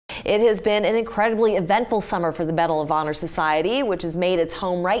It has been an incredibly eventful summer for the Medal of Honor Society, which has made its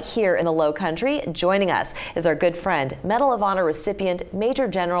home right here in the Low Country. Joining us is our good friend, Medal of Honor recipient, Major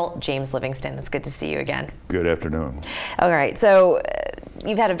General James Livingston. It's good to see you again. Good afternoon. All right, so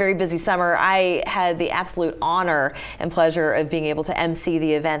you've had a very busy summer. I had the absolute honor and pleasure of being able to MC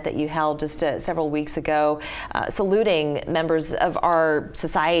the event that you held just several weeks ago, saluting members of our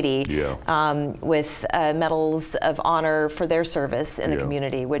society with medals of honor for their service in the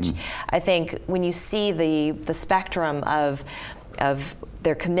community, which I think when you see the spectrum of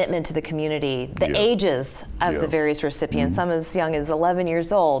their commitment to the community, the ages of the various recipients, some as young as 11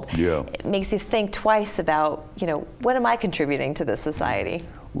 years old, it makes you think twice about, what am I contributing to this society?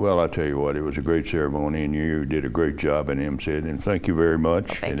 Well, I tell you what, it was a great ceremony, and you did a great job in MCing, and thank you very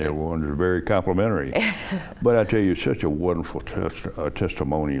much. Well, and everyone was very complimentary. But I tell you, it's such a wonderful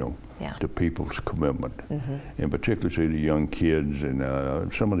testimonial to people's commitment, and particularly to the young kids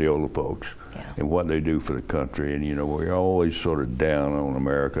and some of the older folks, and what they do for the country. And we're always sort of down on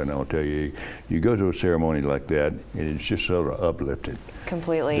America, and I'll tell you, you go to a ceremony like that, and it's just sort of uplifted.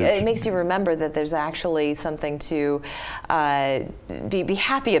 Completely. It makes you remember that there's actually something to be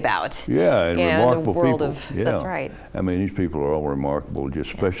happy about. Yeah, and remarkable in the world people. That's right. I mean, these people are all remarkable,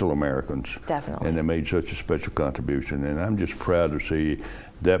 just special Americans. Definitely. And they made such a special contribution, and I'm just proud to see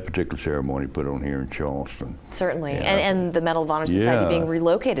that particular ceremony put on here in Charleston. Certainly, and the Medal of Honor Society being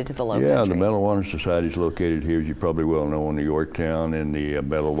relocated to the Low Country. Yeah, the Medal of Honor Society is located here, as you probably well know, in Yorktown, in the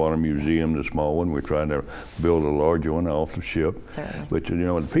Medal of Honor Museum, the small one. We're trying to build a larger one off the ship. Certainly. But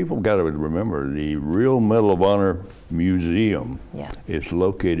the people got to remember, the real Medal of Honor Museum is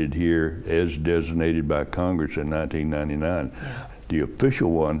located here as designated by Congress in 1999. The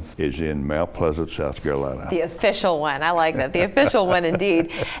official one is in Mount Pleasant, South Carolina. The official one. I like that. The official one,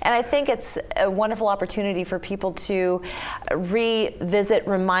 indeed. And I think it's a wonderful opportunity for people to revisit,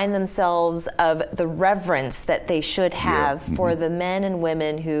 remind themselves of the reverence that they should have for the men and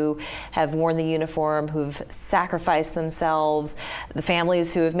women who have worn the uniform, who've sacrificed themselves, the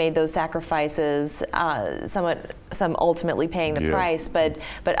families who have made those sacrifices, some ultimately paying the price, but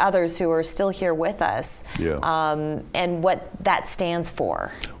others who are still here with us, and what that stands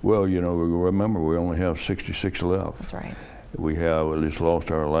for. Well, remember, we only have 66 left. That's right. We have just lost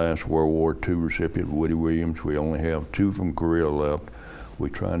our last World War II recipient, Woody Williams. We only have 2 from Korea left. We're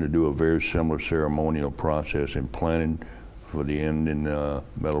trying to do a very similar ceremonial process in planning for the end in Medal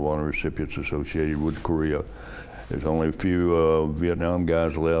of Honor recipients associated with Korea. There's only a few Vietnam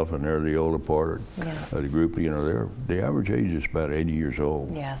guys left, and they're the older part of the group. The average age is about 80 years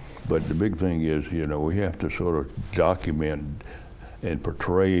old. Yes. But the big thing is, we have to sort of document and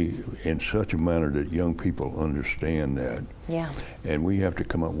portray in such a manner that young people understand that. Yeah. And we have to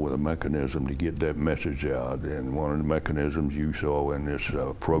come up with a mechanism to get that message out. And one of the mechanisms you saw in this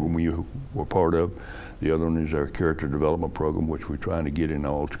program you were part of, the other one is our character development program, which we're trying to get in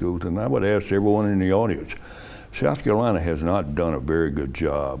all schools. And I would ask everyone in the audience, South Carolina has not done a very good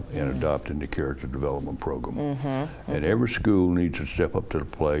job in adopting the character development program. And every school needs to step up to the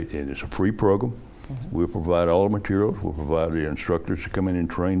plate, and it's a free program. We'll provide all the materials. We'll provide the instructors to come in and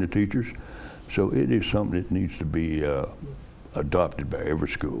train the teachers. So it is something that needs to be adopted by every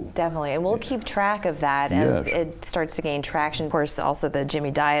school. Definitely, and we'll keep track of that as it starts to gain traction. Of course, also the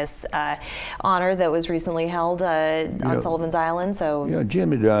Jimmy Dias honor that was recently held on Sullivan's Island. So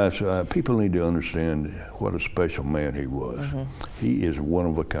Jimmy Dias, people need to understand what a special man he was. He is one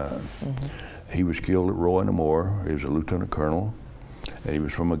of a kind. He was killed at Roy and Moore. He was a lieutenant colonel, and he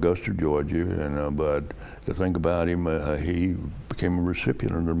was from Augusta, Georgia. And but the thing about him, he became a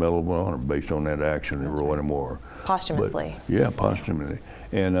recipient of the Medal of Honor based on that action at Roy and Moore. Posthumously. But, posthumously.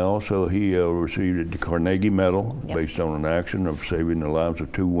 And also he received the Carnegie Medal based on an action of saving the lives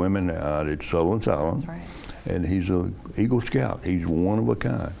of 2 women out at Sullivan's Island. That's right. And he's an Eagle Scout. He's one of a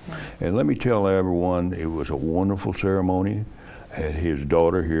kind. And let me tell everyone, it was a wonderful ceremony. Had his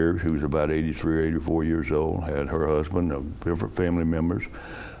daughter here, who was about 83 or 84 years old, had her husband, different family members.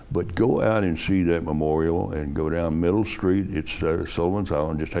 But go out and see that memorial and go down Middle Street. It's Sullivan's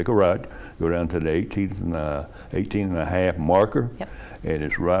Island. Just take a right, go down to the 18 and a half marker, and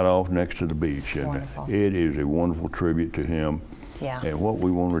it's right off next to the beach. And it is a wonderful tribute to him. And what we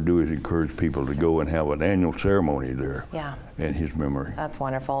want to do is encourage people to go and have an annual ceremony there in his memory. That's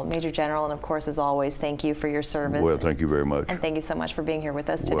wonderful. Major General, and of course, as always, thank you for your service. Well, thank you very much. And thank you so much for being here with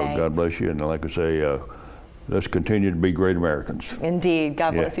us today. Well, God bless you. And like I say, let's continue to be great Americans. Indeed.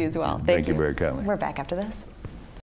 God bless you as well. Thank you very kindly. We're back after this.